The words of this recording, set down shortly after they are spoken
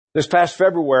This past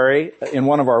February, in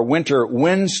one of our winter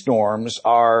windstorms,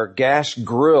 our gas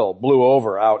grill blew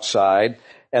over outside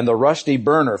and the rusty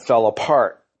burner fell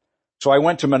apart. So I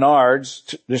went to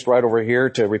Menards, just right over here,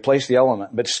 to replace the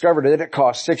element, but discovered that it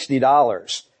cost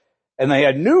 $60. And they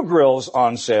had new grills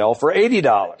on sale for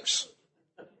 $80.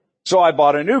 So I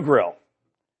bought a new grill.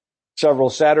 Several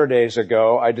Saturdays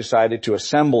ago, I decided to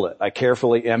assemble it. I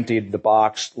carefully emptied the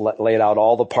box, laid out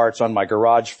all the parts on my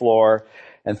garage floor,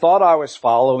 and thought I was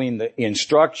following the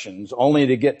instructions, only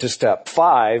to get to step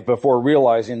 5 before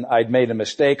realizing I'd made a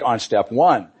mistake on step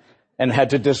 1 and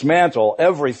had to dismantle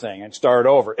everything and start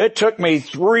over. It took me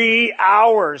 3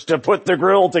 hours to put the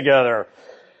grill together.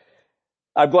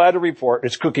 I'm glad to report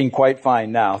it's cooking quite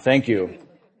fine now. Thank you.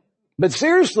 But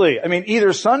seriously,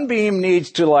 either Sunbeam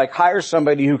needs to hire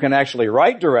somebody who can actually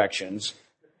write directions,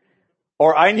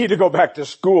 or I need to go back to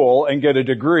school and get a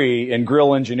degree in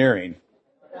grill engineering.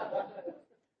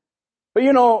 But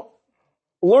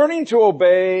learning to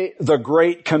obey the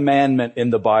great commandment in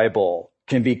the Bible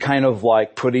can be kind of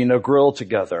like putting a grill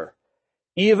together.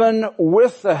 Even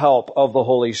with the help of the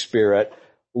Holy Spirit,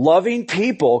 loving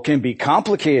people can be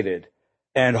complicated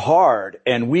and hard,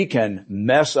 and we can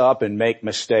mess up and make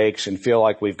mistakes and feel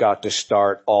like we've got to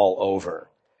start all over.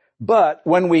 But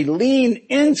when we lean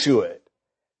into it,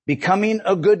 becoming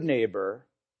a good neighbor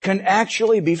can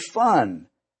actually be fun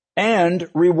and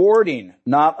rewarding,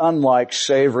 not unlike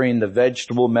savoring the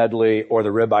vegetable medley or the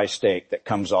ribeye steak that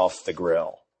comes off the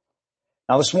grill.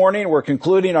 Now this morning we're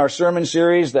concluding our sermon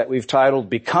series that we've titled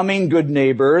Becoming Good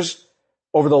Neighbors.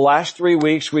 Over the last 3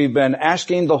 weeks we've been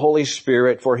asking the Holy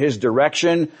Spirit for His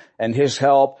direction and His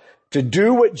help to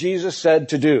do what Jesus said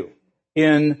to do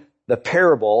in the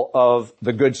parable of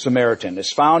the Good Samaritan.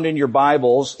 It's found in your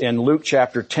Bibles in Luke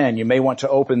chapter 10. You may want to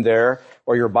open there,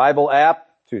 or your Bible app,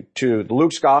 to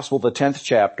Luke's Gospel, the 10th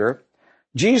chapter.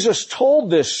 Jesus told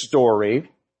this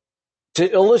story to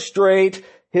illustrate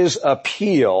His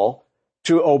appeal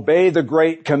to obey the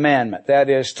great commandment, that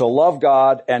is, to love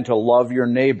God and to love your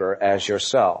neighbor as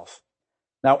yourself.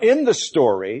 Now, in the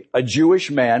story, a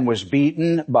Jewish man was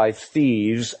beaten by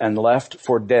thieves and left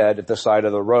for dead at the side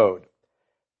of the road.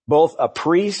 Both a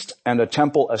priest and a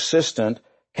temple assistant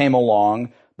came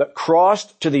along, but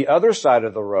crossed to the other side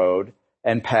of the road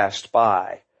and passed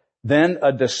by. Then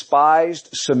a despised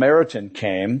Samaritan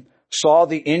came, saw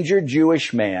the injured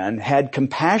Jewish man, had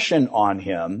compassion on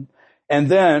him, and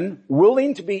then,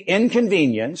 willing to be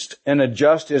inconvenienced and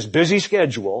adjust his busy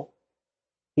schedule,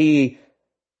 he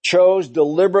chose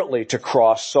deliberately to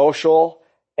cross social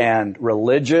and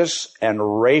religious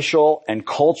and racial and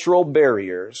cultural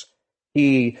barriers.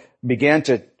 He began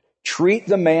to treat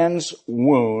the man's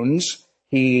wounds.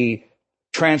 He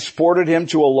transported him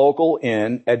to a local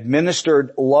inn,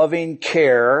 administered loving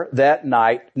care that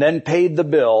night, then paid the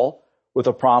bill with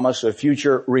a promise of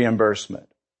future reimbursement.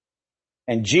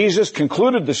 And Jesus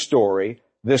concluded the story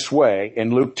this way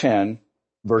in Luke 10,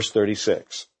 verse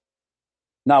 36.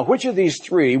 Now, which of these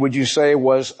three would you say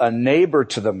was a neighbor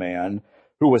to the man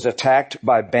who was attacked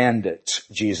by bandits?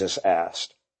 Jesus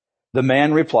asked. The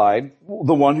man replied,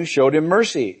 the one who showed him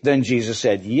mercy. Then Jesus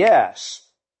said, yes.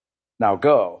 Now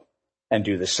go and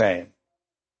do the same.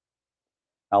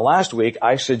 Now, last week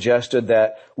I suggested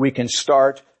that we can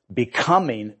start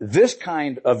becoming this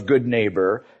kind of good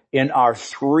neighbor in our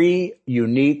 3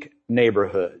 unique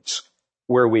neighborhoods.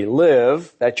 Where we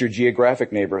live, that's your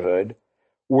geographic neighborhood.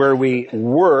 Where we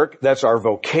work, that's our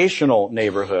vocational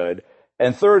neighborhood.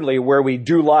 And thirdly, where we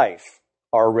do life,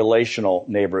 our relational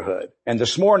neighborhood. And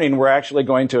this morning, we're actually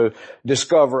going to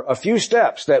discover a few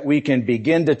steps that we can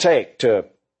begin to take to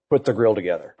put the grill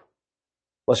together.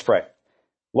 Let's pray.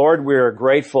 Lord, we're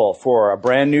grateful for a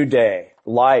brand new day,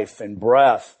 life and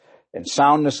breath and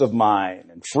soundness of mind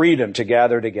and freedom to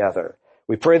gather together.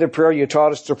 We pray the prayer you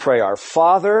taught us to pray. Our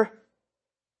Father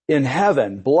in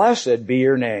heaven, blessed be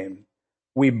your name.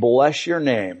 We bless your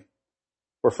name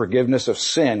for forgiveness of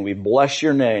sin. We bless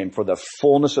your name for the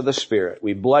fullness of the Spirit.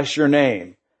 We bless your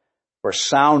name for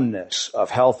soundness of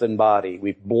health and body.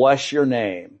 We bless your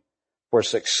name for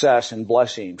success and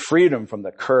blessing, freedom from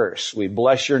the curse. We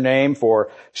bless your name for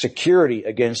security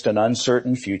against an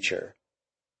uncertain future.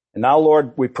 And now,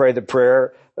 Lord, we pray the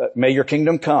prayer, may your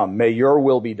kingdom come, may your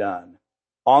will be done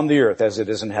on the earth as it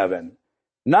is in heaven.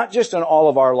 Not just in all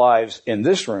of our lives in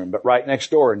this room, but right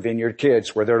next door in Vineyard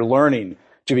Kids, where they're learning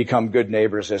to become good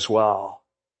neighbors as well.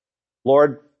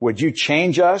 Lord, would you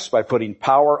change us by putting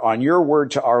power on your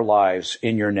word to our lives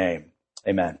in your name?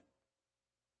 Amen.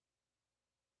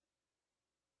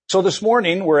 So this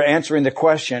morning, we're answering the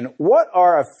question, what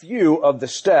are a few of the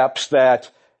steps that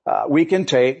we can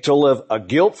take to live a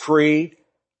guilt-free,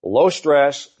 Low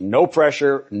stress, no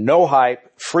pressure, no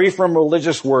hype, free from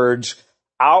religious words,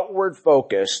 outward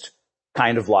focused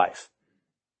kind of life.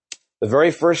 The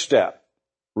very first step,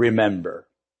 remember.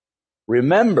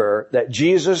 Remember that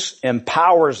Jesus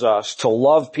empowers us to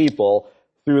love people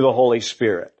through the Holy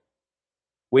Spirit.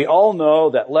 We all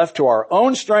know that left to our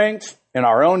own strength and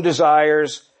our own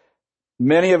desires,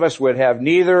 many of us would have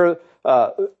neither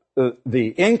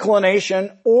the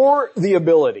inclination or the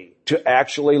ability to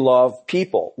actually love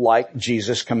people like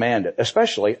Jesus commanded,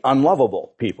 especially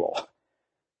unlovable people.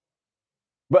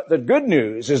 But the good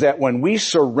news is that when we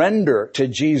surrender to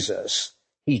Jesus,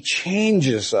 He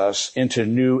changes us into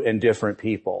new and different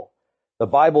people. The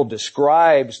Bible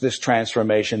describes this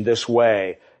transformation this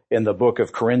way in the book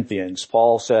of Corinthians.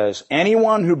 Paul says,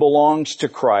 anyone who belongs to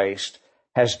Christ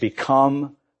has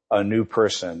become a new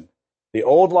person. The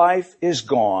old life is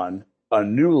gone. A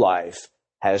new life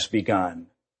has begun.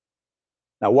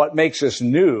 Now, what makes us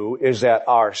new is that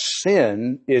our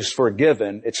sin is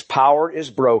forgiven. Its power is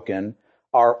broken.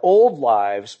 Our old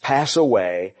lives pass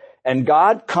away, and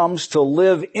God comes to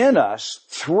live in us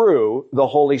through the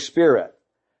Holy Spirit.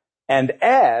 And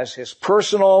as His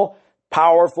personal,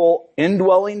 powerful,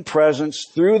 indwelling presence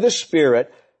through the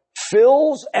Spirit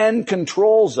fills and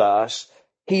controls us,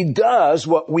 He does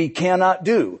what we cannot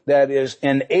do. That is,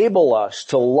 enable us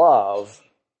to love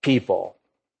people.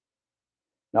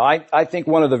 Now, I think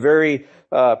one of the very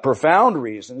profound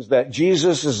reasons that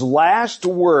Jesus' last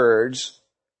words,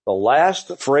 the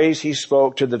last phrase He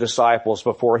spoke to the disciples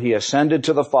before He ascended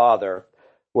to the Father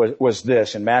was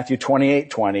this in Matthew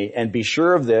 28:20, and be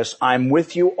sure of this, I'm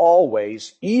with you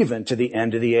always, even to the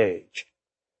end of the age.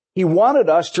 He wanted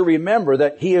us to remember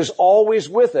that He is always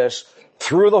with us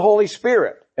through the Holy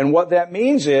Spirit. And what that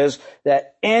means is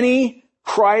that any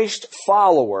Christ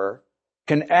follower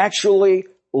can actually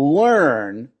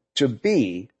learn to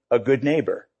be a good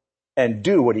neighbor and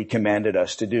do what He commanded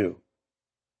us to do.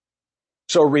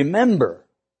 So remember,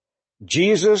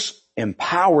 Jesus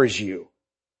empowers you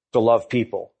to love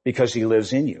people because He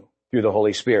lives in you through the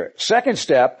Holy Spirit. Second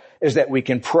step is that we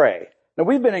can pray. Now,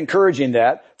 we've been encouraging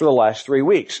that for the last 3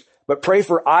 weeks, but pray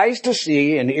for eyes to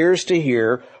see and ears to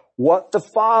hear what the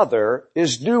Father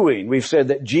is doing. We've said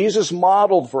that Jesus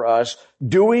modeled for us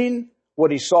doing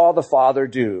what He saw the Father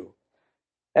do.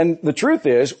 And the truth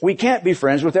is, we can't be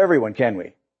friends with everyone, can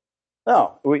we?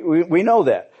 No, we know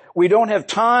that. We don't have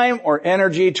time or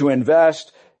energy to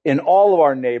invest in all of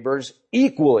our neighbors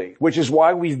equally, which is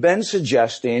why we've been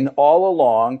suggesting all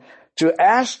along to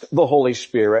ask the Holy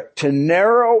Spirit to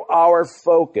narrow our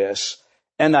focus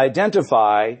and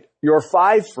identify your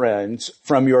 5 friends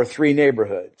from your 3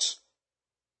 neighborhoods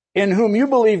in whom you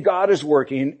believe God is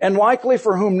working and likely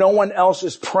for whom no one else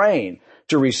is praying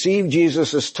to receive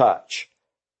Jesus' touch.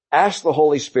 Ask the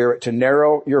Holy Spirit to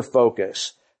narrow your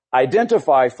focus.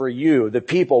 Identify for you the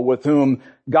people with whom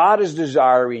God is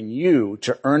desiring you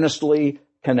to earnestly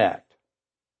connect.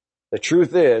 The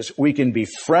truth is, we can be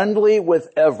friendly with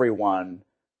everyone,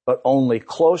 but only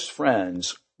close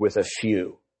friends with a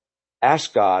few.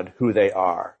 Ask God who they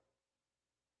are.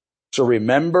 So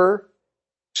remember.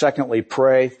 Secondly,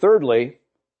 pray. Thirdly,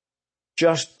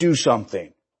 just do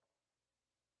something.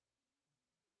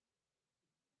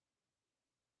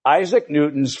 Isaac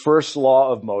Newton's first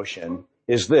law of motion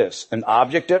is this: an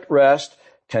object at rest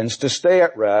tends to stay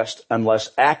at rest unless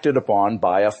acted upon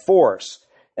by a force.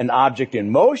 An object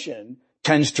in motion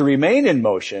tends to remain in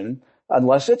motion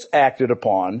unless it's acted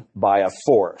upon by a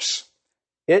force.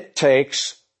 It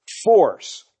takes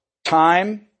force,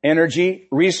 time, energy,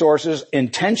 resources,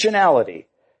 intentionality.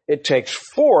 It takes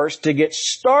force to get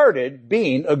started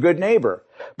being a good neighbor.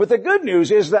 But the good news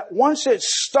is that once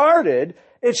it's started,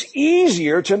 it's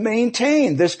easier to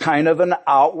maintain this kind of an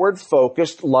outward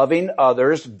focused, loving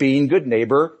others, being good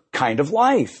neighbor kind of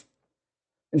life.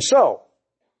 And so,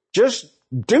 just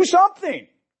do something.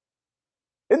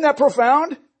 Isn't that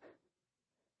profound?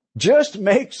 Just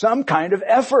make some kind of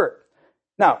effort.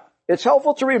 Now, it's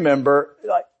helpful to remember,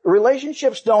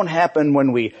 relationships don't happen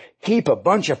when we heap a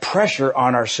bunch of pressure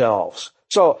on ourselves.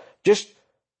 So just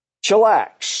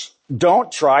chillax.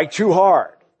 Don't try too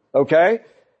hard. Okay?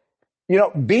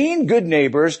 Being good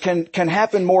neighbors can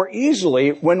happen more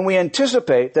easily when we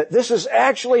anticipate that this is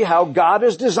actually how God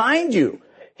has designed you.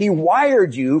 He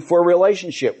wired you for a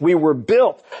relationship. We were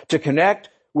built to connect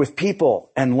with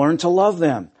people and learn to love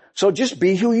them. So just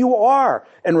be who you are,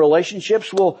 and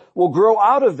relationships will grow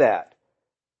out of that.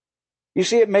 You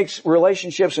see, it makes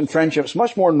relationships and friendships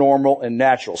much more normal and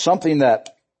natural, something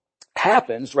that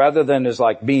happens rather than is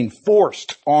like being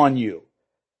forced on you.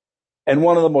 And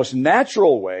one of the most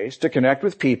natural ways to connect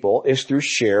with people is through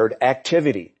shared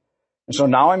activity. And so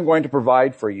now I'm going to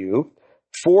provide for you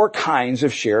 4 kinds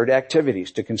of shared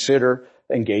activities to consider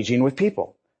engaging with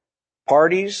people.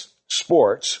 Parties,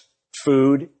 sports,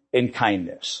 food, and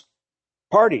kindness.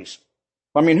 Parties.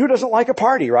 I mean, who doesn't like a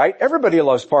party, right? Everybody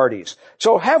loves parties.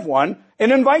 So have one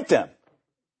and invite them.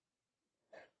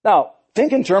 Now,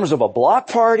 think in terms of a block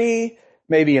party,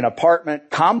 maybe an apartment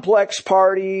complex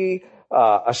party,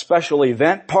 a special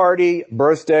event party,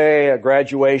 birthday, a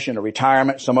graduation, a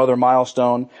retirement, some other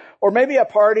milestone, or maybe a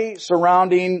party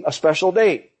surrounding a special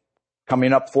date.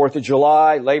 Coming up 4th of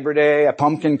July, Labor Day, a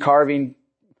pumpkin carving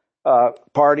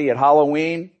party at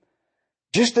Halloween.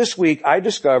 Just this week, I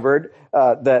discovered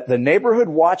that the Neighborhood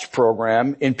Watch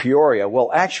program in Peoria will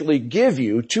actually give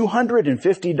you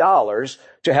 $250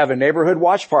 to have a Neighborhood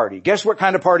Watch party. Guess what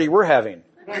kind of party we're having?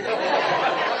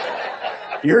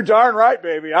 You're darn right,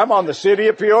 baby. I'm on the City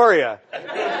of Peoria.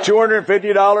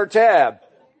 $250 tab.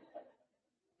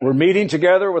 We're meeting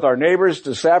together with our neighbors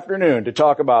this afternoon to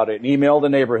talk about it and email the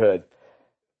neighborhood.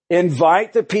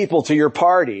 Invite the people to your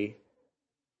party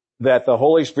that the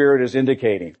Holy Spirit is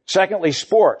indicating. Secondly,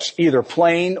 sports, either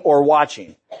playing or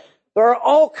watching. There are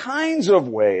all kinds of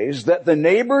ways that the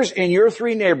neighbors in your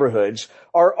 3 neighborhoods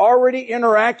are already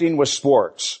interacting with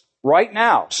sports. Right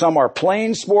now, some are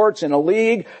playing sports in a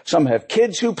league, some have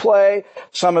kids who play,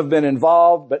 some have been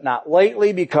involved, but not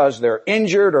lately because they're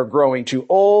injured or growing too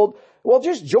old. Well,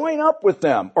 just join up with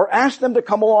them or ask them to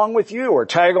come along with you or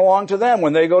tag along to them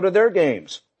when they go to their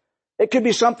games. It could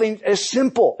be something as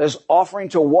simple as offering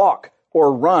to walk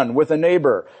or run with a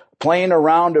neighbor, playing a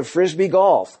round of frisbee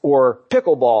golf or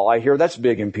pickleball. I hear that's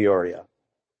big in Peoria.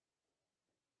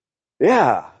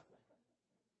 Yeah.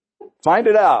 Find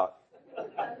it out.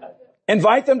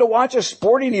 Invite them to watch a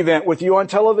sporting event with you on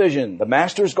television, the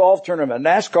Masters Golf Tournament,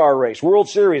 NASCAR race, World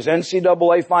Series,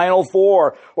 NCAA Final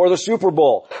Four, or the Super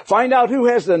Bowl. Find out who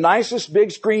has the nicest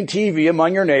big screen TV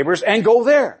among your neighbors and go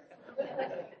there.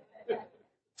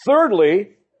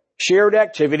 Thirdly, shared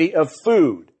activity of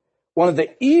food. One of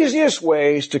the easiest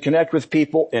ways to connect with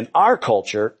people in our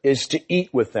culture is to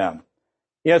eat with them.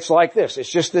 Yeah, it's like this.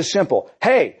 It's just this simple.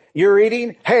 Hey, you're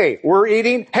eating. Hey, we're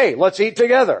eating. Hey, let's eat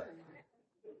together.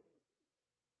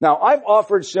 Now, I've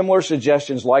offered similar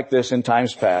suggestions like this in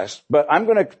times past, but I'm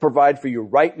going to provide for you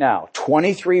right now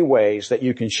 23 ways that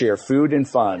you can share food and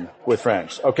fun with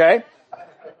friends, okay?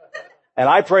 And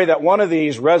I pray that one of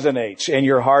these resonates in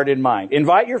your heart and mind.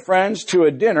 Invite your friends to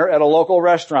a dinner at a local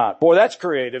restaurant. Boy, that's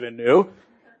creative and new.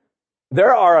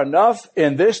 There are enough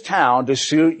in this town to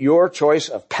suit your choice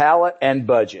of palate and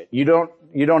budget. You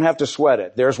don't have to sweat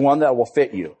it. There's one that will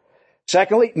fit you.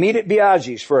 Secondly, meet at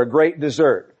Biaggi's for a great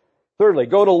dessert. Thirdly,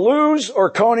 go to Lou's or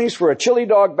Coney's for a chili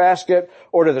dog basket,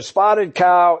 or to the Spotted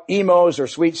Cow, Emo's, or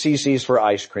Sweet CC's for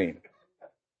ice cream.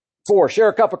 4, share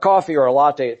a cup of coffee or a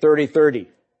latte at 3030.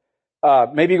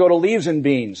 Maybe go to Leaves and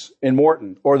Beans in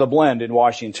Morton or The Blend in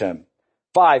Washington.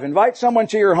 5, invite someone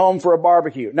to your home for a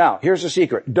barbecue. Now, here's the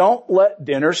secret. Don't let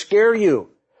dinner scare you.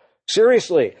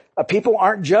 Seriously, people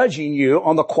aren't judging you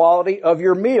on the quality of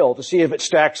your meal to see if it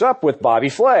stacks up with Bobby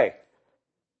Flay.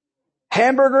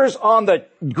 Hamburgers on the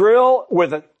grill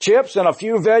with chips and a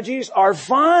few veggies are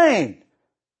fine.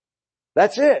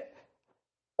 That's it.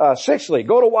 6thly,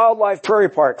 go to Wildlife Prairie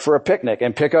Park for a picnic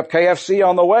and pick up KFC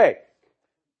on the way.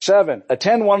 7,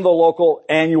 attend one of the local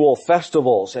annual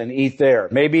festivals and eat there.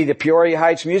 Maybe the Peoria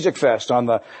Heights Music Fest on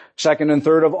the 2nd and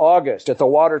 3rd of August at the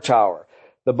Water Tower.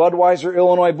 The Budweiser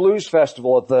Illinois Blues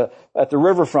Festival at the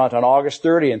Riverfront on August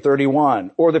 30 and 31,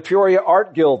 or the Peoria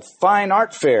Art Guild Fine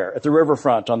Art Fair at the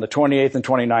Riverfront on the 28th and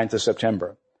 29th of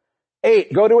September.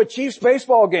 8, go to a Chiefs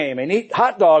baseball game and eat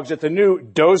hot dogs at the new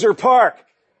Dozer Park.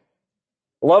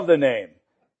 Love the name.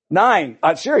 9,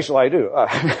 seriously, I do,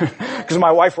 because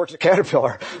my wife works at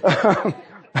Caterpillar.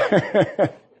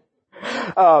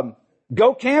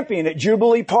 Go camping at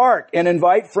Jubilee Park and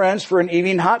invite friends for an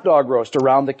evening hot dog roast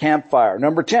around the campfire.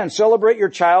 Number 10, celebrate your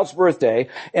child's birthday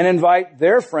and invite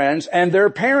their friends and their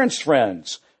parents'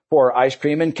 friends for ice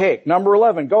cream and cake. Number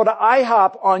 11, go to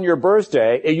IHOP on your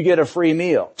birthday and you get a free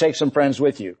meal. Take some friends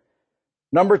with you.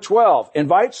 Number 12,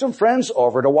 invite some friends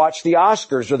over to watch the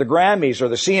Oscars or the Grammys or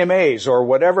the CMAs or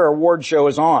whatever award show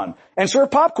is on and serve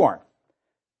popcorn.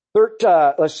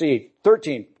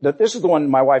 13. This is the one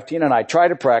my wife Tina and I try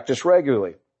to practice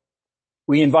regularly.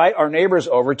 We invite our neighbors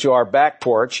over to our back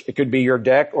porch. It could be your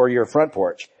deck or your front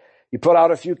porch. You put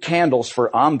out a few candles for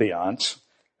ambiance.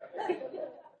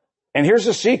 And here's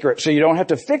the secret, so you don't have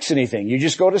to fix anything. You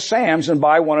just go to Sam's and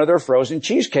buy one of their frozen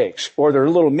cheesecakes or their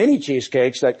little mini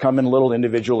cheesecakes that come in little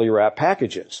individually wrapped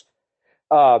packages.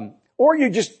 Or Or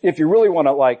you just, if you really want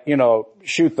to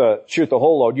shoot the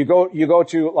whole load, you go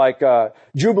to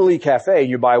Jubilee Cafe and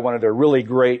you buy one of their really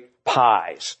great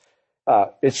pies.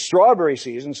 It's strawberry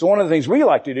season, so one of the things we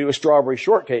like to do is strawberry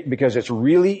shortcake because it's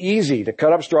really easy to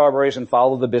cut up strawberries and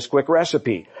follow the Bisquick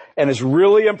recipe. And it's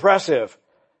really impressive,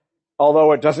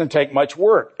 although it doesn't take much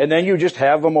work. And then you just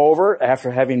have them over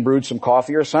after having brewed some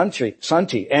coffee or sun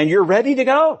tea, and you're ready to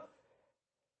go.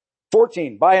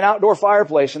 14, buy an outdoor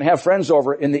fireplace and have friends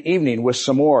over in the evening with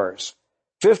s'mores.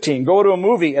 15, go to a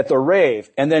movie at the Rave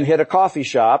and then hit a coffee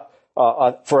shop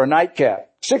for a nightcap.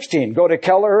 16, go to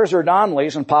Kelleher's or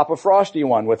Donnelly's and pop a frosty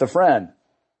one with a friend.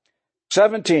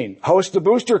 17, host the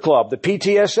Booster Club, the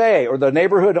PTSA, or the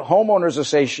Neighborhood Homeowners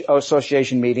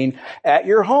Association meeting at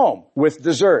your home with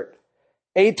dessert.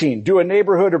 18, do a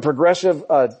neighborhood or progressive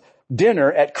dinner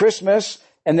at Christmas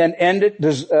and then end it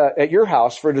at your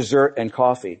house for dessert and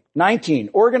coffee.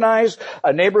 19, organize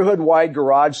a neighborhood-wide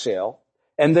garage sale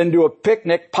and then do a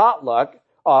picnic potluck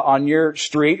on your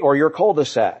street or your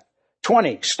cul-de-sac.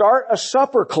 20, start a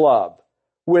supper club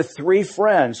with 3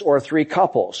 friends or 3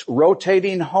 couples,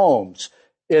 rotating homes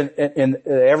in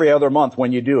every other month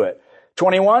when you do it.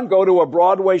 21, go to a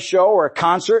Broadway show or a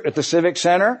concert at the Civic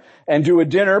Center and do a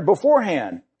dinner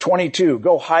beforehand. 22,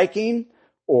 go hiking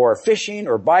or fishing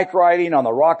or bike riding on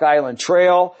the Rock Island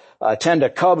Trail, attend a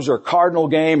Cubs or Cardinal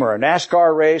game or a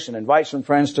NASCAR race and invite some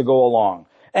friends to go along.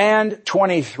 And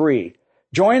 23,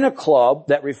 join a club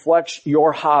that reflects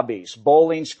your hobbies,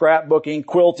 bowling, scrapbooking,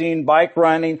 quilting, bike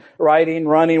riding,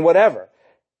 running, whatever.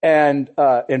 And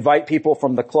invite people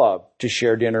from the club to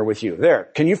share dinner with you. There.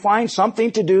 Can you find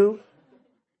something to do?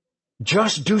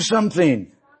 Just do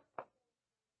something.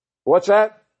 What's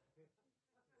that?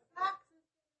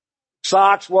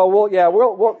 Socks. Well,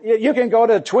 you can go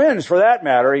to Twins for that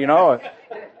matter,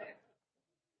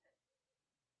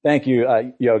 Thank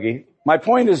you, Yogi. My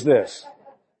point is this.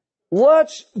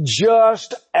 Let's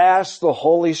just ask the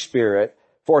Holy Spirit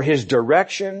for His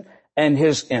direction and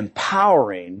His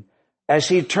empowering as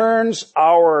He turns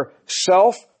our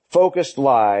self-focused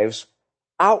lives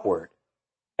outward.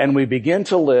 And we begin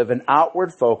to live an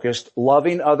outward-focused,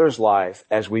 loving others' life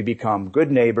as we become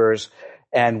good neighbors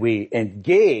and we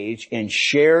engage in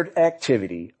shared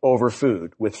activity over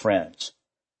food with friends.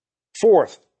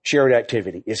 Fourth shared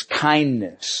activity is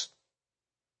kindness.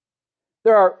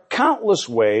 There are countless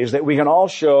ways that we can all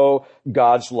show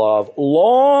God's love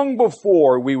long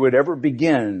before we would ever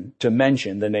begin to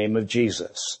mention the name of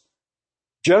Jesus.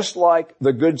 Just like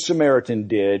the Good Samaritan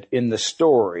did in the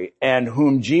story and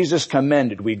whom Jesus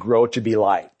commended we grow to be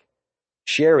like.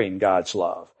 Sharing God's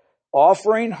love.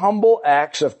 Offering humble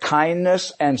acts of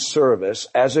kindness and service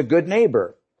as a good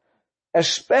neighbor.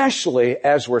 Especially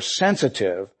as we're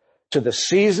sensitive to the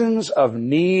seasons of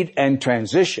need and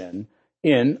transition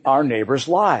in our neighbors'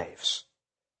 lives.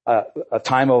 A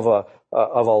time of a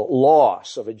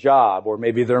loss of a job, or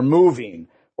maybe they're moving,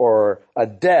 or a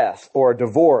death, or a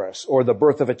divorce, or the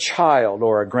birth of a child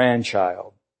or a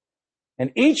grandchild.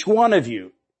 And each one of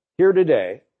you here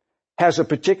today has a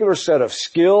particular set of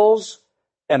skills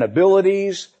and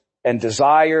abilities and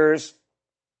desires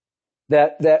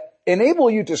that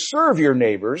enable you to serve your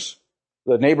neighbors,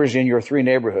 the neighbors in your 3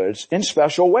 neighborhoods, in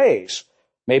special ways.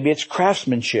 Maybe it's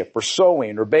craftsmanship or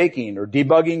sewing or baking or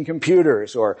debugging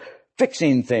computers or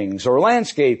fixing things or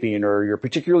landscaping, or you're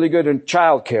particularly good in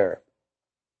childcare.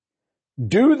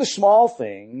 Do the small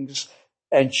things,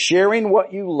 and sharing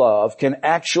what you love can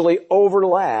actually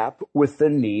overlap with the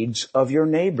needs of your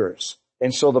neighbors.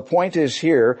 And so the point is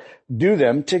here, do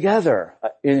them together.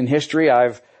 In history,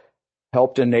 I've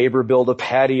helped a neighbor build a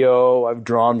patio. I've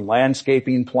drawn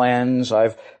landscaping plans.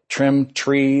 I've trimmed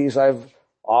trees. I've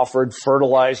offered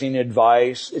fertilizing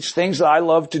advice. It's things that I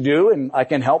love to do, and I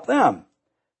can help them.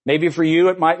 Maybe for you,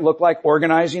 it might look like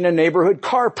organizing a neighborhood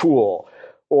carpool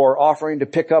or offering to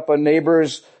pick up a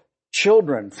neighbor's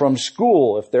children from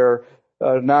school if they're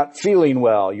not feeling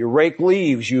well. You rake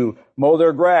leaves, you mow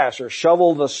their grass or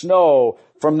shovel the snow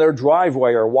from their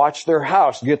driveway or watch their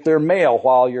house, get their mail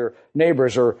while your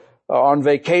neighbors are on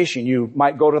vacation. You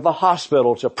might go to the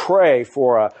hospital to pray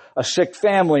for a sick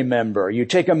family member. You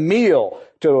take a meal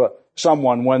to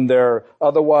someone when they're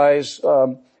otherwise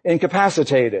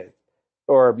incapacitated.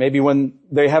 Or maybe when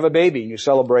they have a baby and you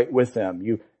celebrate with them.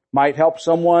 You might help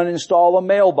someone install a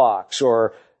mailbox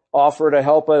or offer to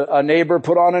help a neighbor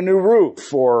put on a new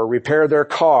roof or repair their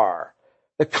car.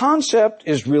 The concept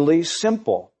is really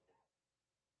simple.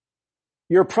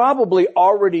 You're probably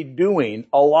already doing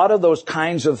a lot of those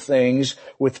kinds of things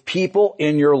with people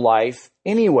in your life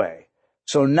anyway.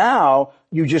 So now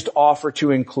you just offer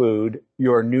to include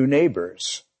your new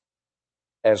neighbors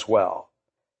as well.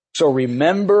 So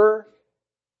remember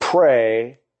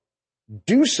pray,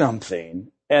 do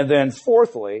something, and then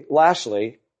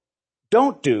lastly,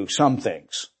 don't do some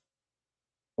things.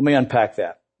 Let me unpack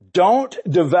that. Don't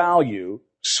devalue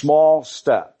small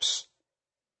steps.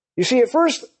 You see, at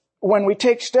first, when we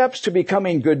take steps to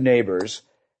becoming good neighbors,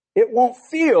 it won't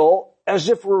feel as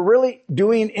if we're really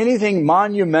doing anything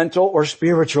monumental or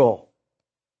spiritual.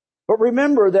 But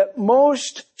remember that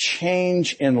most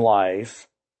change in life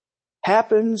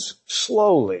happens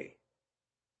slowly.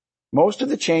 Most of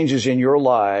the changes in your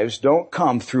lives don't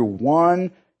come through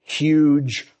one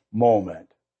huge moment.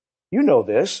 You know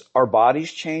this. Our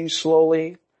bodies change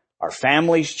slowly. Our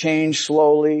families change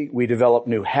slowly. We develop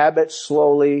new habits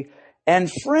slowly. And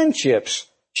friendships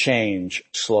change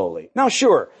slowly. Now,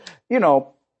 sure,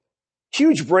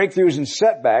 huge breakthroughs and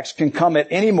setbacks can come at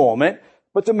any moment,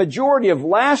 but the majority of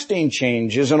lasting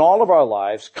changes in all of our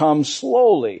lives come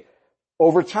slowly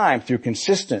over time through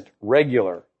consistent,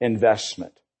 regular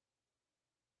investment.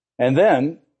 And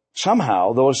then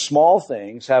somehow those small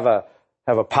things have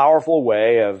a powerful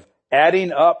way of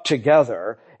adding up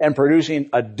together and producing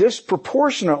a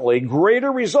disproportionately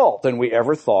greater result than we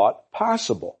ever thought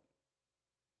possible.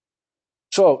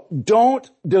 So don't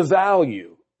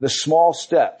devalue the small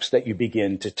steps that you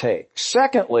begin to take.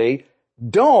 Secondly,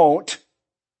 don't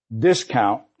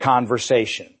discount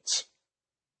conversations.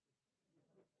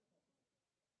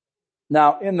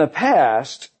 Now, in the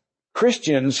past,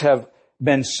 Christians have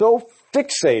been so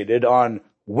fixated on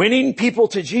winning people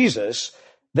to Jesus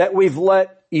that we've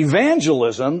let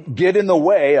evangelism get in the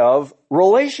way of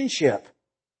relationship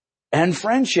and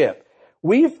friendship.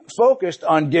 We've focused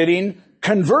on getting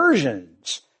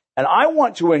conversions. And I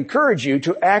want to encourage you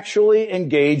to actually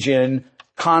engage in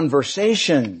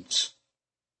conversations.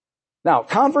 Now,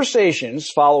 conversations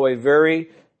follow a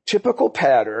very typical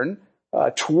pattern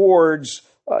towards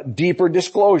deeper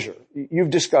disclosure. You've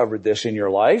discovered this in your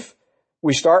life.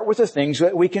 We start with the things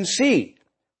that we can see.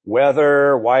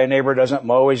 Weather, why a neighbor doesn't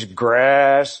mow his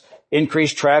grass,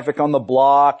 increased traffic on the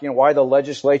block, why the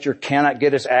legislature cannot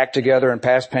get its act together and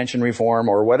pass pension reform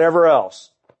or whatever else.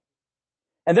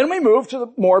 And then we move to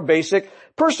the more basic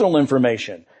personal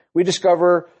information. We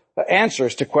discover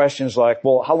answers to questions like,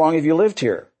 well, how long have you lived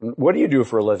here? What do you do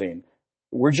for a living?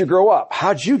 Where'd you grow up?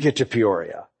 How'd you get to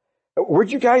Peoria?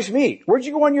 Where'd you guys meet? Where'd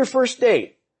you go on your first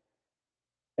date?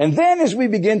 And then as we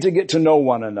begin to get to know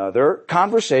one another,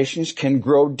 conversations can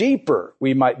grow deeper.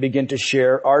 We might begin to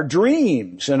share our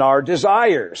dreams and our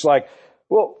desires. Like,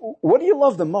 well, what do you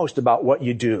love the most about what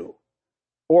you do?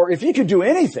 Or if you could do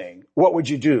anything, what would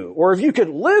you do? Or if you could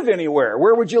live anywhere,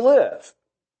 where would you live?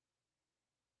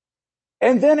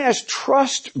 And then as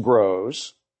trust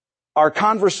grows, our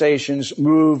conversations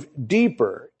move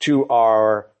deeper to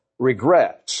our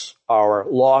regrets, our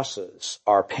losses,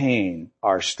 our pain,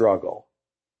 our struggle.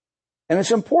 And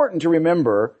it's important to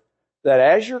remember that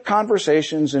as your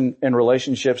conversations and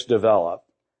relationships develop,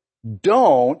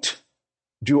 don't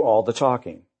do all the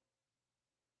talking.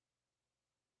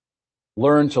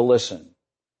 Learn to listen.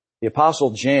 The Apostle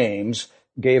James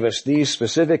gave us these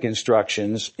specific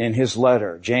instructions in his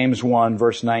letter, James 1,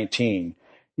 verse 19.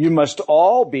 You must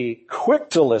all be quick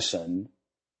to listen,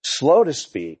 slow to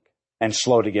speak, and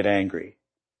slow to get angry.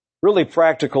 Really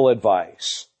practical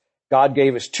advice. God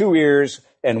gave us 2 ears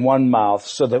and 1 mouth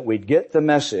so that we'd get the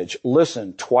message.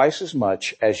 Listen twice as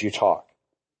much as you talk.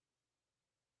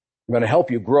 I'm going to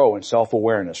help you grow in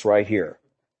self-awareness right here.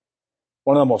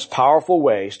 One of the most powerful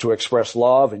ways to express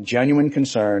love and genuine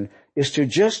concern is to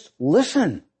just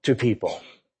listen to people.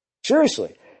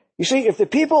 Seriously. You see, if the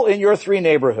people in your 3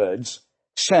 neighborhoods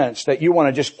sense that you want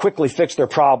to just quickly fix their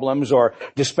problems or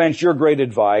dispense your great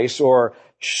advice or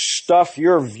stuff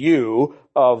your view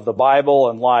of the Bible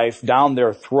and life down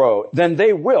their throat, then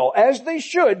they will, as they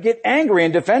should, get angry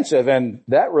and defensive, and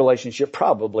that relationship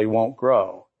probably won't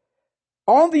grow.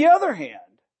 On the other hand,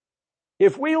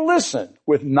 if we listen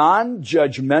with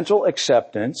non-judgmental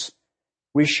acceptance,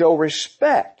 we show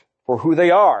respect for who they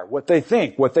are, what they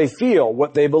think, what they feel,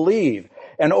 what they believe.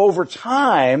 And over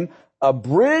time, a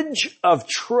bridge of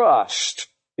trust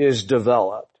is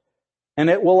developed, and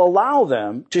it will allow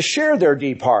them to share their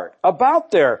deep heart about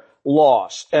their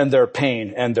loss and their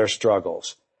pain and their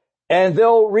struggles. And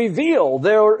they'll reveal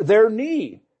their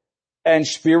need and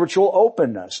spiritual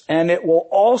openness. And it will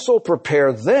also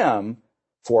prepare them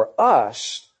for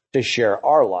us to share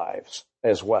our lives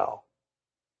as well.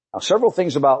 Now, several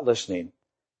things about listening.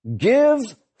 Give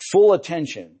full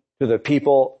attention to the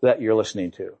people that you're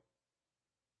listening to.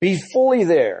 Be fully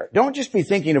there. Don't just be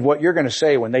thinking of what you're going to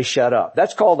say when they shut up.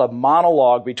 That's called a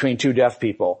monologue between 2 deaf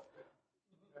people.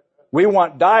 We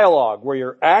want dialogue where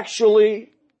you're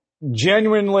actually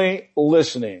genuinely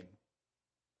listening.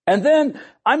 And then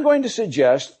I'm going to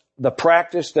suggest the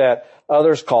practice that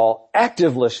others call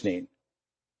active listening.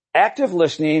 Active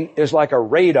listening is like a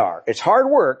radar. It's hard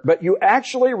work, but you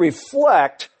actually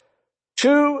reflect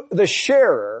to the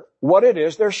sharer what it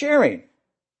is they're sharing.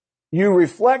 You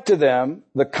reflect to them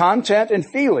the content and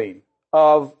feeling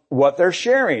of what they're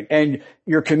sharing, and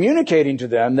you're communicating to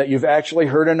them that you've actually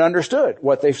heard and understood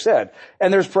what they've said.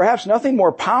 And there's perhaps nothing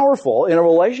more powerful in a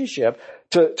relationship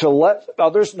to let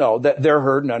others know that they're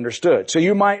heard and understood. So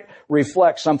you might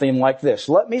reflect something like this: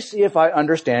 let me see if I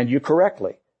understand you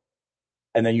correctly.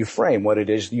 And then you frame what it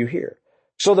is you hear.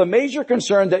 So the major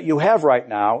concern that you have right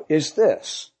now is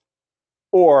this.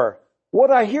 Or,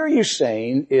 what I hear you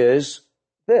saying is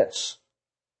this.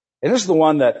 And this is the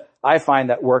one that I find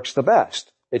that works the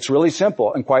best. It's really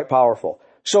simple and quite powerful.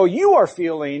 So you are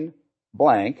feeling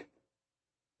blank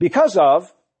because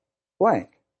of blank.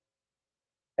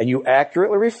 And you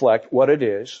accurately reflect what it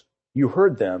is you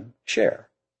heard them share.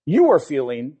 You are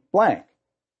feeling blank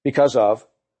because of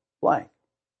blank.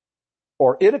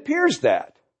 Or it appears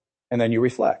that, and then you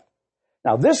reflect.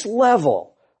 Now, this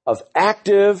level of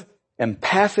active,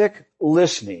 empathic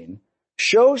listening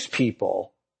shows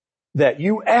people that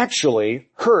you actually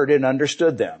heard and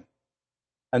understood them.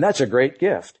 And that's a great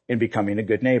gift in becoming a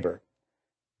good neighbor.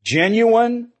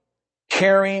 Genuine,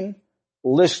 caring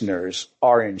listeners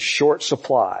are in short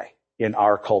supply in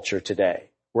our culture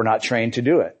today. We're not trained to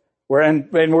do it.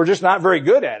 And we're just not very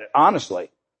good at it,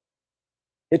 honestly.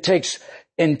 It takes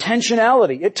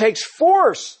intentionality. It takes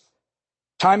force.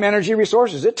 Time, energy,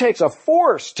 resources. It takes a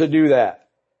force to do that.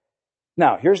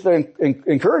 Now, here's the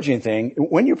encouraging thing.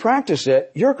 When you practice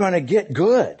it, you're going to get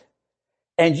good.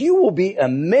 And you will be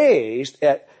amazed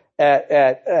at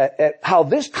how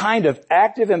this kind of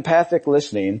active empathic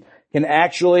listening can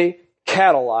actually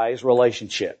catalyze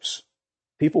relationships.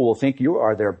 People will think you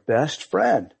are their best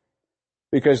friend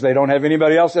because they don't have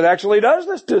anybody else that actually does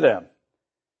this to them.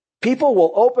 People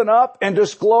will open up and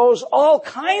disclose all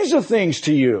kinds of things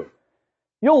to you.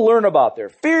 You'll learn about their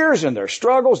fears and their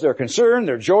struggles, their concern,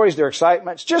 their joys, their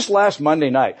excitements. Just last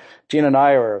Monday night, Tina and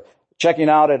I were checking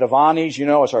out at Avani's. You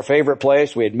know, it's our favorite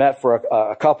place. We had met for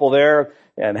a couple there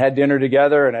and had dinner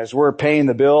together. And as we're paying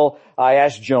the bill, I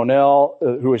asked Jonelle,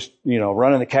 who was,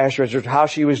 running the cash register, how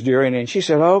she was doing. And she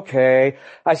said, okay.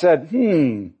 I said,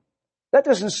 that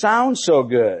doesn't sound so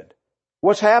good.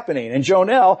 What's happening? And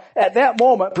Jonelle, at that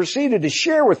moment, proceeded to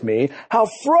share with me how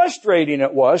frustrating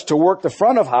it was to work the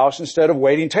front of house instead of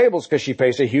waiting tables because she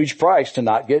pays a huge price to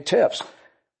not get tips.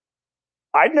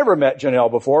 I'd never met Jonelle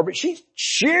before, but she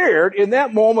shared in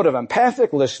that moment of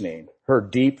empathic listening her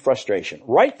deep frustration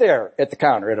right there at the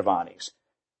counter at Avani's.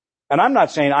 And I'm not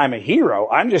saying I'm a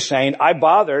hero. I'm just saying I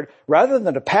bothered, rather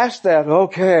than to pass that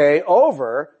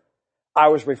over, I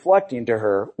was reflecting to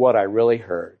her what I really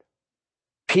heard.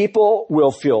 People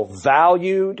will feel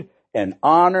valued and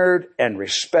honored and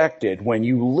respected when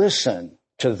you listen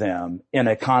to them in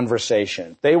a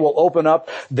conversation. They will open up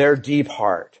their deep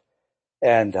heart,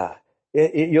 and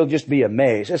you'll just be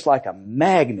amazed. It's like a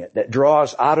magnet that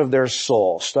draws out of their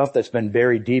soul stuff that's been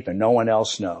buried deep and no one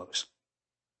else knows.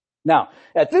 Now,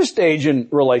 at this stage in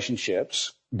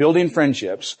relationships, building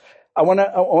friendships, I want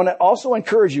to also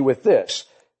encourage you with this.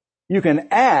 You can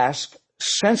ask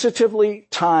sensitively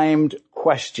timed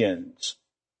questions.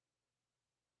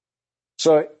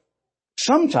 So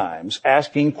sometimes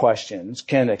asking questions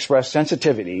can express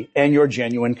sensitivity and your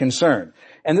genuine concern.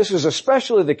 And this is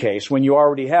especially the case when you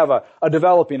already have a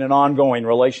developing and ongoing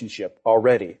relationship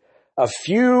already. A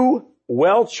few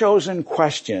well-chosen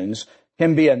questions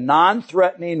can be a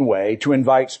non-threatening way to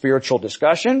invite spiritual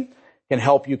discussion, can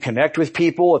help you connect with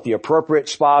people at the appropriate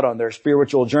spot on their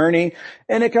spiritual journey,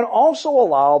 and it can also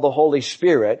allow the Holy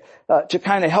Spirit to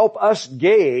kind of help us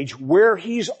gauge where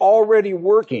He's already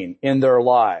working in their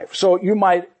life. So you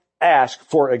might ask,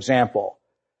 for example,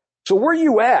 so where are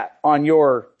you at on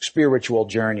your spiritual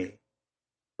journey?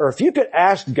 Or if you could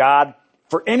ask God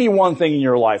for any one thing in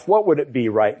your life, what would it be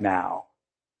right now?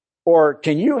 Or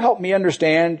can you help me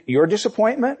understand your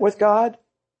disappointment with God?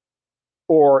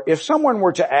 Or if someone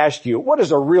were to ask you, what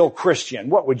is a real Christian?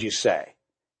 What would you say?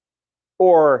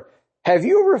 Or have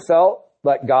you ever felt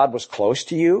like God was close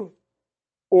to you?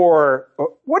 Or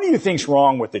what do you think's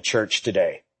wrong with the church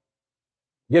today?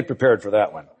 Get prepared for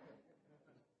that one.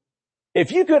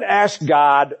 If you could ask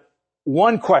God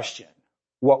one question,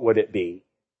 what would it be?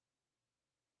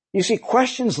 You see,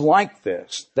 questions like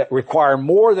this that require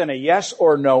more than a yes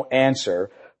or no answer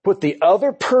put the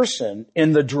other person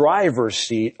in the driver's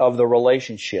seat of the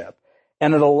relationship,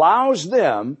 and it allows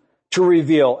them to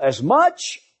reveal as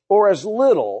much or as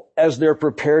little, as they're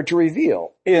prepared to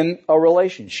reveal in a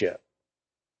relationship.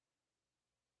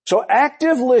 So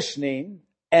active listening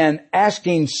and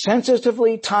asking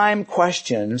sensitively timed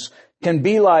questions can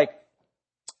be like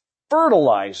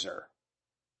fertilizer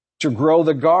to grow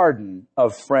the garden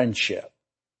of friendship.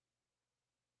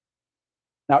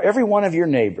 Now, every one of your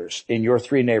neighbors in your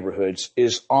 3 neighborhoods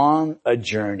is on a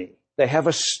journey. They have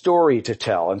a story to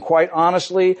tell. And quite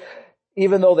honestly,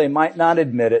 even though they might not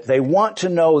admit it, they want to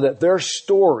know that their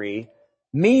story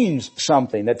means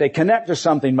something, that they connect to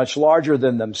something much larger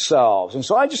than themselves. And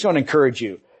so I just want to encourage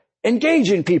you,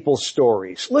 engage in people's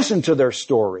stories. Listen to their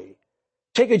story.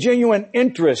 Take a genuine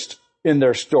interest in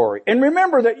their story. And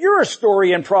remember that you're a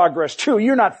story in progress too.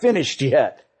 You're not finished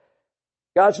yet.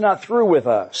 God's not through with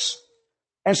us.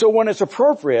 And so when it's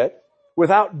appropriate,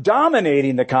 without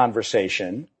dominating the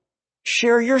conversation,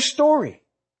 share your story.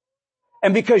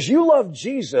 And because you love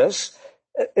Jesus,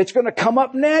 it's going to come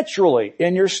up naturally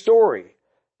in your story.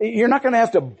 You're not going to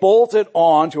have to bolt it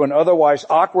on to an otherwise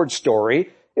awkward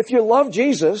story. If you love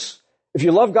Jesus, if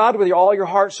you love God with all your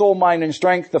heart, soul, mind, and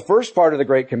strength, the first part of the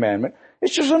Great Commandment,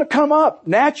 it's just going to come up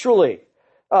naturally.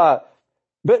 But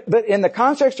in the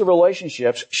context of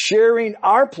relationships, sharing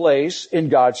our place in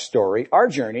God's story, our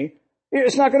journey,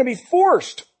 it's not going to be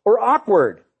forced or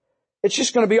awkward. It's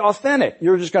just going to be authentic.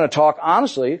 You're just going to talk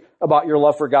honestly about your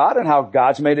love for God and how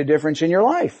God's made a difference in your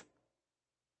life.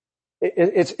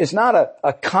 It's not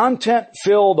a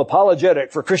content-filled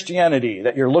apologetic for Christianity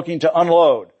that you're looking to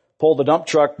unload. Pull the dump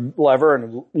truck lever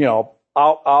and,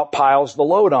 out piles the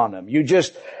load on them. You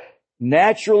just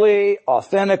naturally,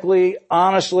 authentically,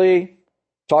 honestly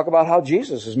talk about how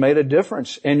Jesus has made a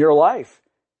difference in your life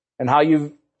and how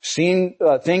you've seen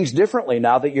things differently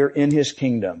now that you're in His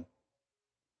kingdom.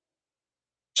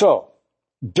 So,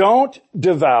 don't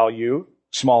devalue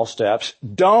small steps.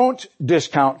 Don't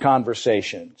discount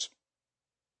conversations.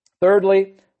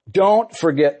 Thirdly, don't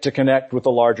forget to connect with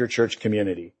the larger church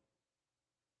community.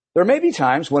 There may be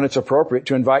times when it's appropriate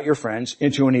to invite your friends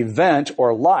into an event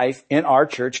or life in our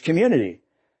church community.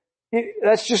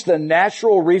 That's just the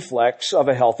natural reflex of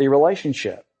a healthy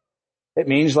relationship. It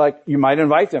means like you might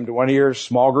invite them to one of your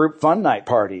small group fun night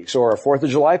parties or a 4th of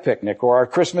July picnic or our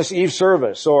Christmas Eve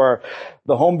service or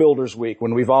the Home Builders Week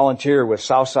when we volunteer with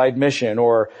Southside Mission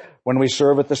or when we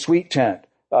serve at the Sweet Tent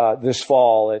this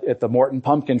fall at the Morton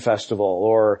Pumpkin Festival,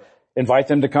 or invite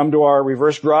them to come to our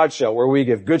reverse garage sale where we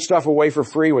give good stuff away for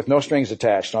free with no strings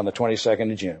attached on the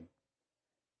 22nd of June.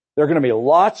 There are going to be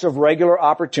lots of regular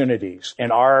opportunities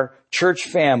in our church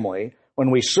family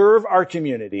when we serve our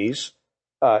communities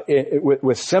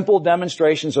with simple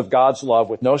demonstrations of God's love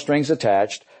with no strings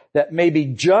attached that may be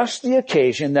just the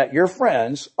occasion that your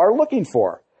friends are looking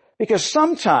for. Because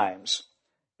sometimes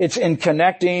it's in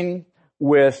connecting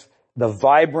with the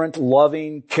vibrant,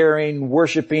 loving, caring,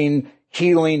 worshiping,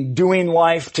 healing, doing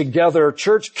life together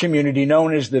church community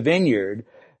known as the Vineyard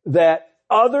that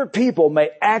other people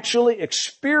may actually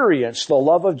experience the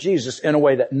love of Jesus in a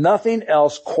way that nothing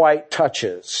else quite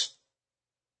touches.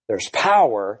 There's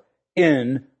power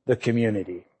in the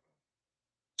community.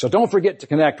 So don't forget to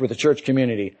connect with the church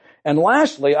community. And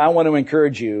lastly, I want to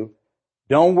encourage you,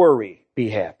 don't worry, be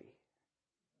happy.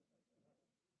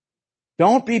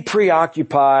 Don't be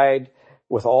preoccupied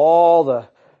with all the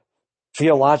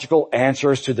theological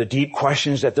answers to the deep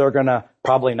questions that they're going to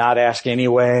probably not ask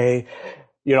anyway.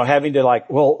 Having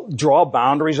to draw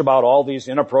boundaries about all these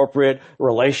inappropriate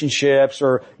relationships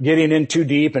or getting in too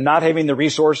deep and not having the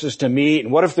resources to meet.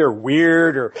 And what if they're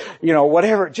weird or,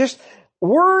 whatever. Just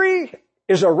worry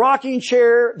is a rocking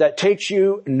chair that takes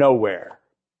you nowhere.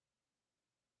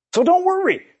 So don't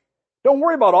worry. Don't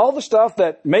worry about all the stuff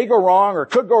that may go wrong or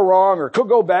could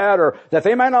go bad or that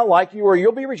they might not like you or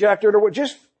you'll be rejected or what.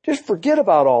 Just forget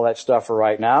about all that stuff for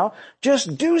right now.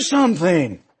 Just do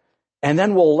something. And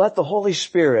then we'll let the Holy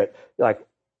Spirit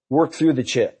work through the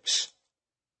chips.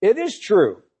 It is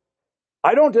true.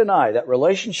 I don't deny that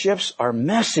relationships are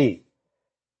messy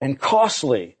and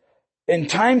costly and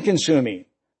time consuming.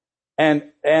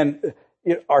 And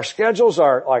our schedules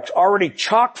are already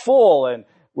chock full and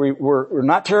we're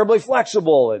not terribly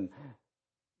flexible and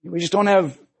we just don't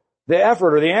have the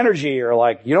effort or the energy or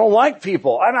you don't like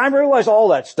people. And I realize all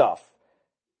that stuff.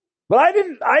 But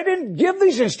I didn't give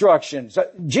these instructions.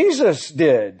 Jesus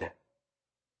did.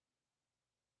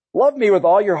 Love me with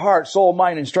all your heart, soul,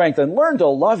 mind, and strength, and learn to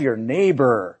love your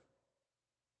neighbor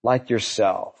like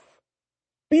yourself.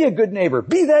 Be a good neighbor.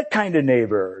 Be that kind of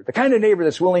neighbor. The kind of neighbor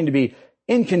that's willing to be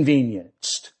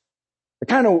inconvenienced. The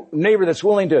kind of neighbor that's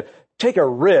willing to take a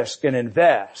risk and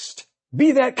invest.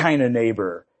 Be that kind of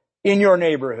neighbor in your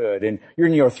neighborhood and you're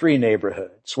in your 3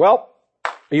 neighborhoods. Well,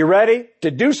 are you ready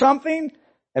to do something?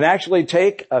 And actually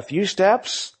take a few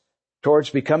steps towards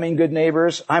becoming good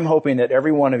neighbors, I'm hoping that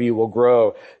every one of you will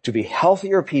grow to be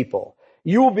healthier people.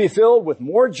 You will be filled with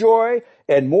more joy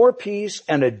and more peace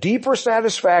and a deeper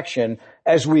satisfaction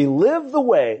as we live the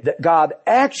way that God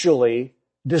actually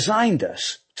designed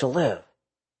us to live.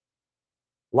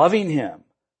 Loving Him,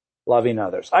 loving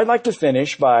others. I'd like to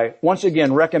finish by once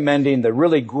again recommending the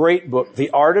really great book,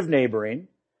 The Art of Neighboring,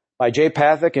 by Jay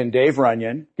Pathak and Dave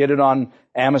Runyon. Get it on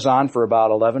Amazon for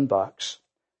about $11.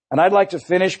 And I'd like to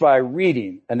finish by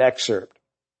reading an excerpt.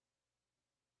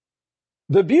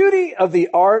 The beauty of the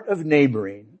art of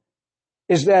neighboring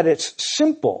is that it's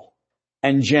simple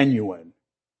and genuine.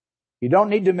 You don't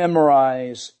need to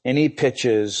memorize any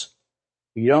pitches.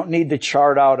 You don't need to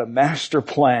chart out a master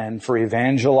plan for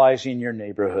evangelizing your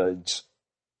neighborhoods.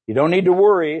 You don't need to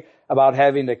worry about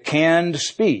having a canned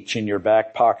speech in your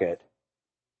back pocket.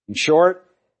 In short,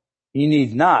 you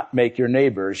need not make your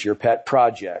neighbors your pet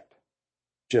project.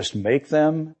 Just make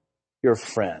them your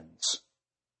friends.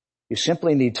 You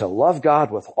simply need to love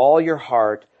God with all your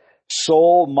heart,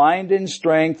 soul, mind, and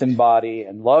strength and body,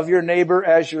 and love your neighbor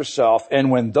as yourself.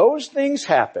 And when those things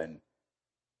happen,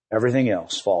 everything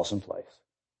else falls in place.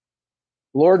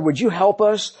 Lord, would you help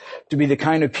us to be the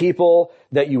kind of people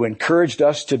that you encouraged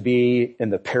us to be in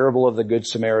the parable of the Good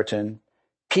Samaritan?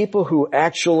 People who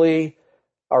actually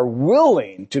are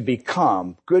willing to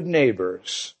become good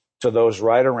neighbors to those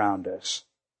right around us.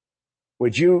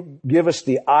 Would you give us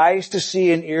the eyes to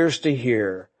see and ears to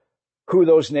hear who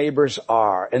those neighbors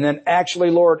are? And then actually,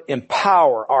 Lord,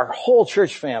 empower our whole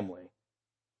church family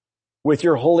with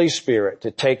your Holy Spirit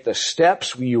to take the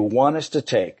steps you want us to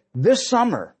take this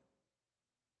summer.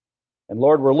 And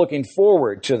Lord, we're looking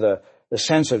forward to the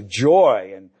sense of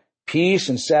joy and peace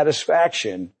and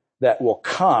satisfaction that will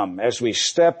come as we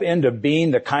step into being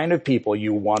the kind of people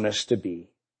you want us to be.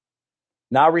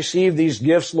 Now receive these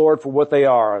gifts, Lord, for what they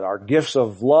are, our gifts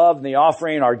of love and the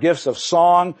offering, our gifts of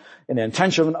song and the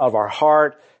intention of our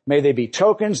heart. May they be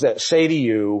tokens that say to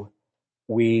you,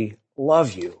 we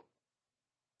love you.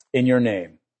 In your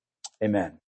name,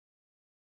 amen.